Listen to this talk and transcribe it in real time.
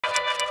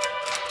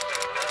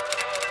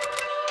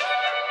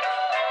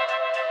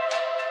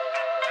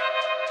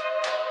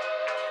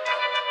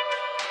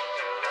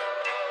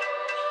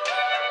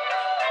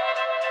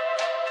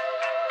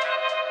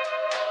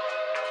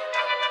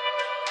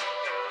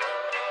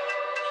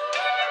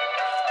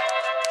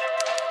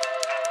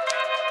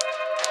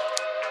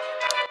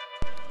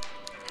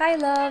Hi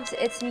loves,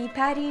 it's me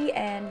Patty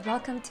and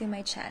welcome to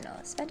my channel.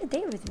 Spend a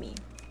day with me.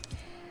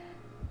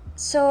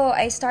 So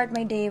I start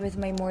my day with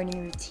my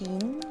morning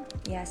routine.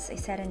 Yes, I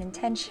set an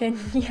intention,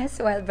 yes,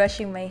 while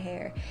brushing my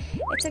hair.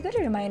 It's a good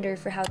reminder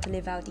for how to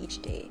live out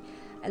each day.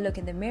 I look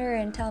in the mirror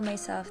and tell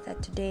myself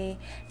that today,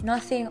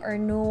 nothing or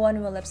no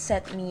one will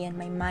upset me and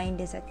my mind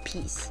is at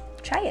peace.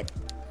 Try it.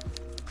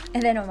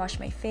 And then I wash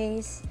my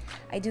face.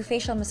 I do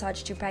facial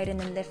massage to brighten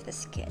and lift the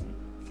skin.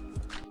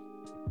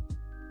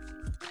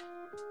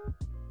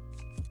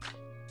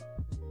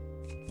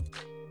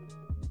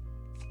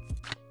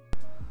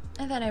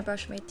 And then I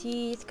brush my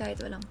teeth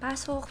kahit walang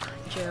pasok.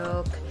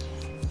 Joke.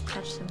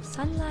 Catch some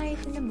sunlight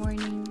in the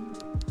morning.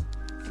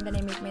 And then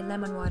I make my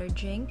lemon water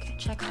drink.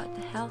 Check out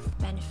the health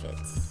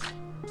benefits.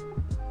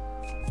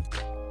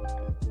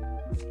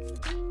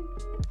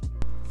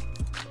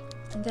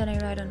 And then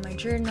I write on my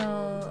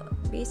journal,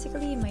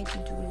 basically my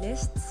to-do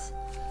lists.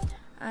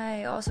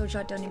 I also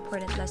jot down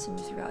important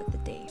lessons throughout the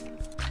day.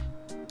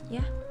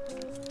 Yeah.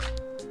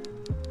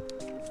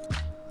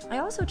 I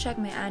also check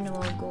my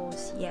annual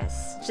goals,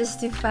 yes, just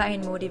to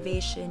find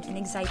motivation and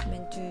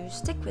excitement to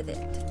stick with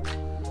it.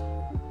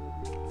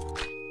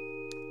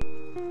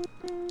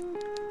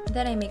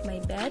 Then I make my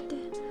bed.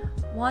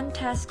 One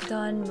task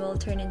done will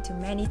turn into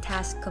many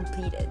tasks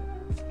completed.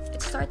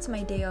 It starts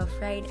my day off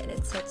right and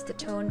it sets the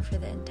tone for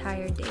the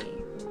entire day.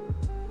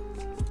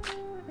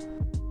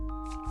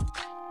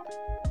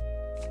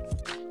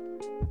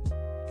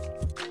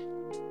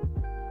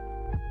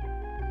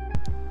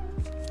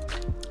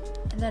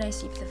 And then I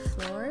sweep the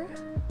floor.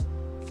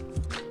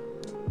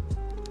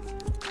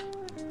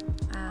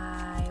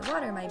 I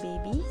water my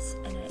babies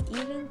and I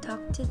even talk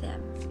to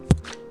them.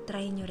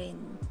 Try nyo rin.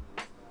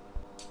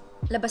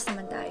 Labas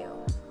naman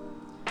tayo.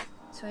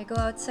 So I go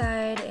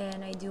outside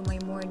and I do my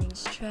morning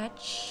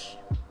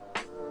stretch.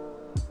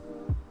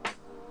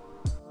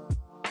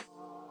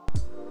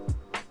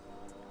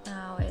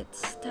 Now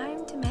it's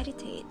time to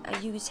meditate. I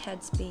use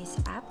Headspace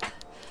app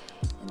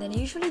and then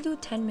I usually do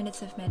 10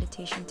 minutes of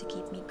meditation to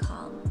keep me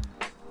calm.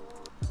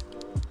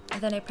 And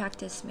then I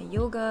practice my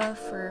yoga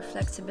for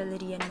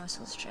flexibility and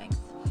muscle strength.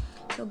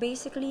 So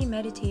basically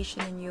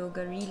meditation and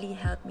yoga really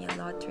help me a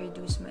lot to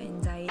reduce my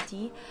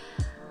anxiety.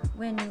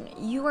 When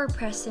you are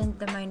present,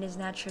 the mind is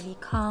naturally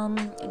calm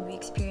and we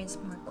experience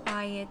more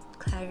quiet,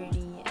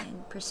 clarity,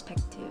 and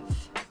perspective.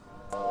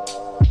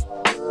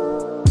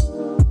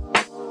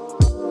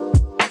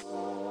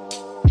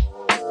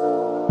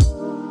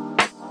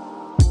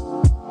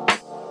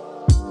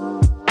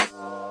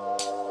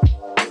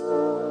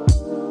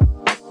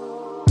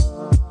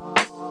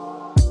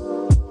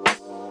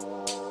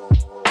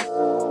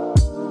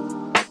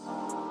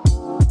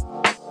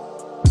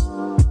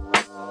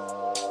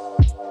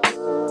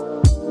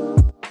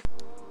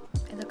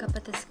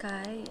 At the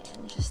sky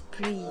and just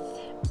breathe.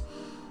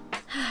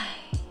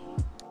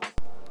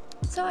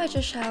 So I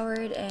just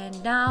showered and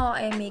now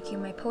I'm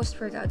making my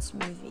post-workout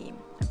smoothie.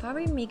 I'll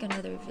probably make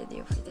another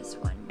video for this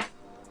one.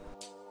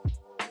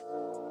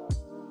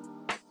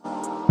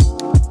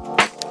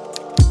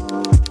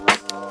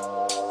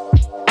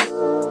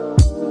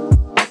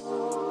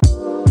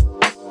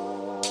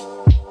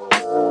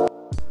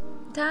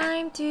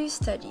 Time to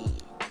study.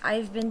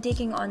 I've been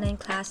taking online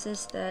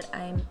classes that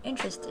I'm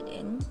interested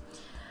in.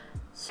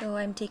 So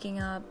I'm taking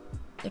up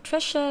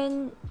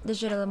nutrition,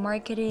 digital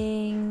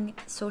marketing,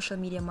 social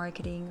media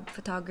marketing,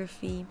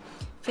 photography,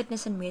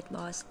 fitness and weight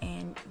loss,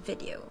 and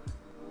video.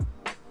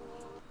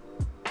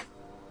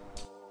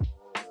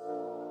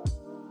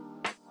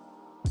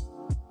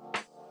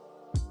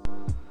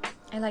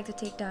 I like to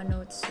take down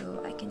notes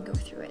so I can go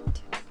through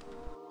it.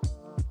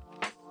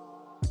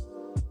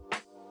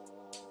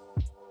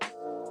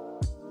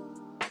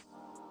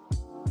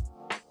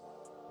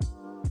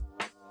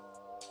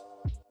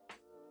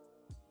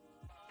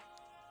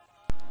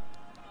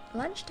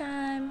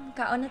 Lunchtime!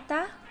 Kaon na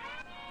ta?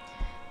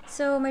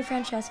 So, my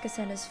friend Cheska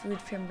sent us food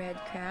from Red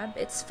Crab.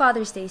 It's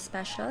Father's Day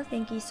special.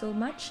 Thank you so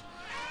much.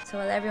 So,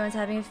 while everyone's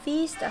having a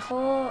feast,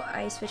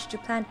 I switched to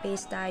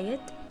plant-based diet.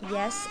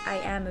 Yes,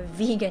 I am a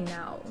vegan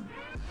now.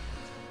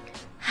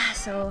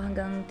 So,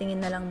 hanggang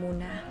tingin na lang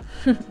muna.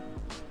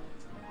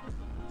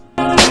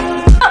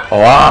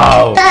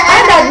 Wow!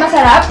 Ay, Dad,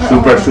 masarap?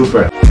 Super,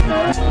 super.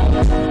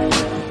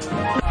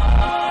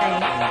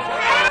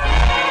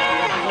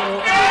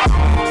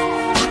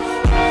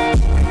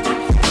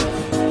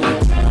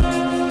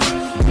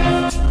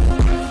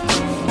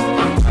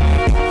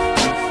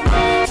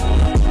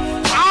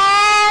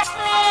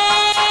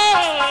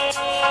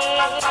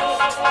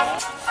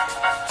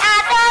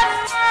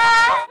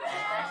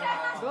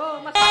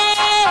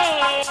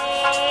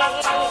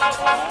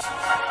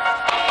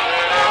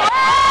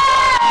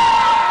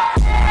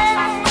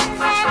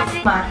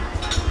 Ma,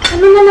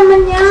 ano na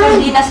naman yan?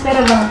 Sardinas pero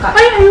langka.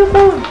 Ay,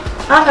 ayoko.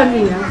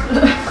 Sardinas.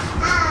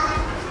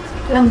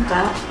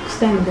 Langka?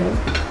 Standard?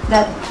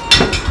 Dad,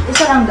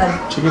 isa lang, Dad.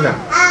 Sige na.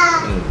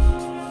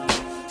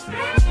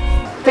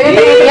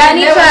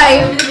 Yan,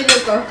 try.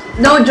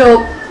 No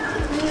joke.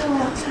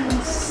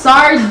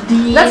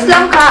 Sardines. That's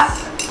langka.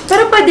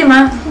 Pero pwede,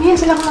 ma. Ngayon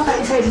sila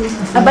kumakain sardines.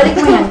 Balik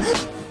mo yan.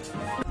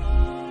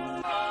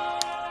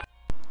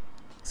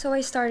 So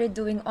I started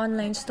doing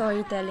online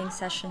storytelling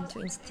session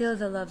to instill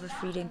the love of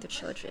reading to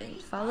children.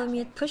 Follow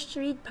me at Push to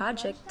Read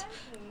Project.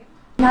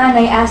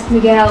 Nanay asked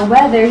Miguel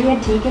whether he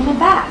had taken a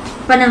bath.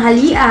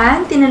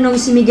 Pananghalian, tinanong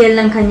si Miguel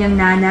ng kanyang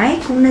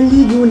nanay kung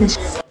naligo na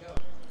siya.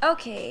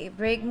 Okay,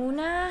 break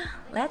muna.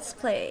 Let's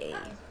play.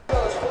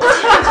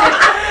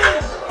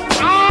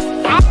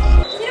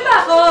 Sino ba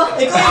ako?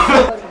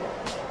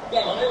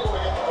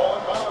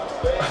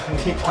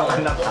 Hindi pa ka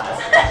napas.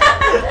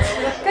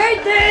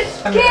 Curtis!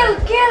 Kill!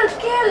 Kill!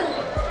 Kill!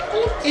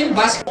 In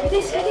basket.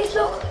 Curtis!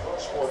 Look!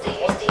 Stay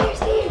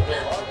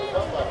here!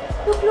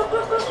 Look!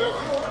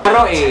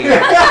 Pero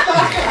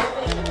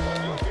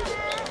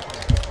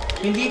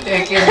hindi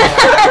teke na.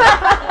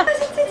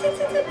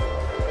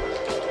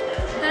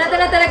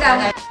 Tara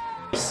talaga.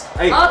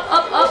 Ay.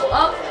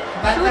 Up!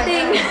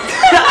 Shooting!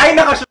 Ay,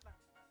 nakashoot.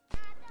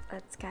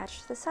 Let's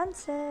catch the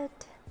sunset.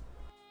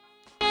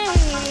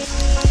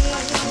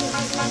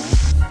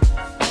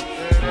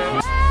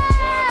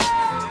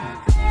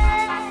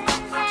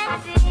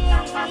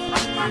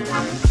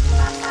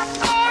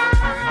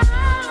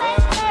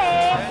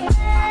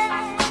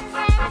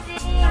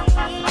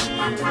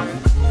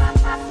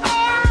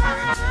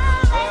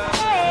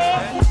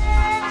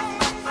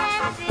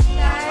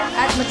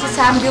 At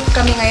magsasamgyup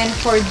kami ngayon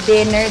for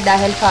dinner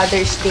dahil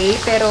Father's Day,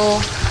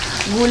 pero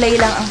gulay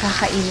lang ang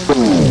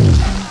kakainin.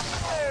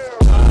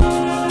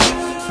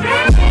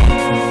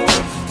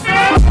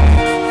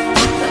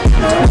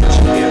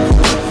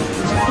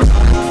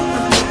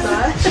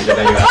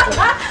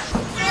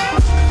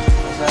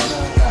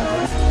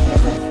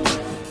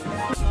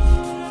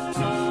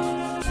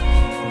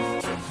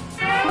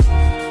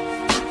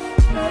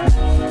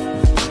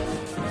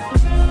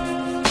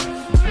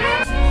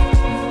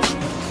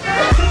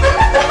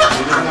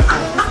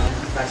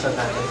 Cancel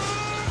natin.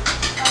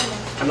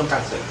 Anong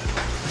cancel?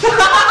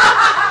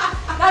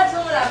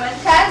 Cancel mo naman.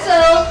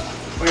 Cancel!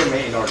 Uy,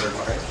 may in-order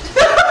pa kayo?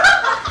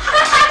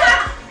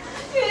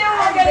 Yun yung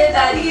mga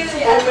ganito.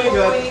 Oh my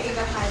God.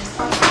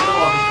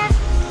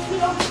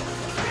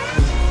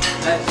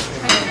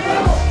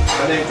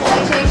 Ano yung call?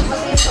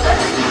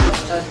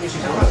 Lance,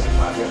 sino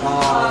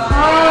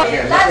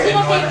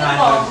favorite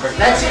mo?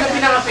 Lance, sino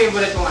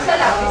pinaka-favorite mo? Isa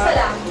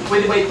lang.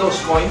 Pwede ba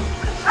i-toast coin?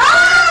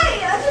 Ay!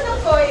 Ano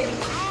ng coin?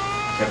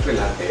 Siyempre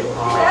lahat kayo.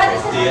 Ano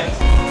sa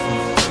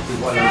Hindi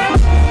ko alam.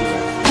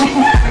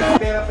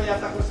 Pera pa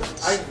yata ko sa...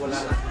 Ay, wala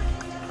na.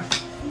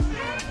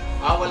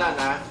 Wala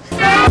na.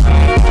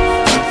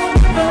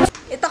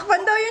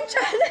 Itakpan daw yung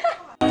channel.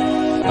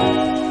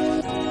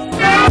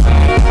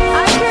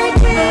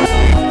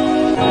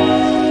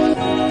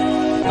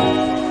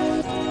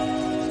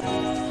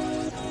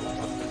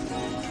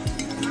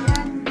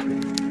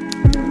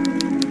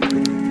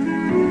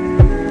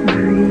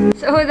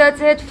 So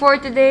that's it for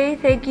today.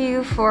 Thank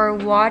you for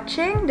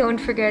watching. Don't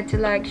forget to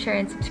like, share,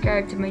 and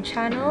subscribe to my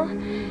channel.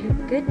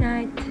 Good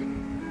night.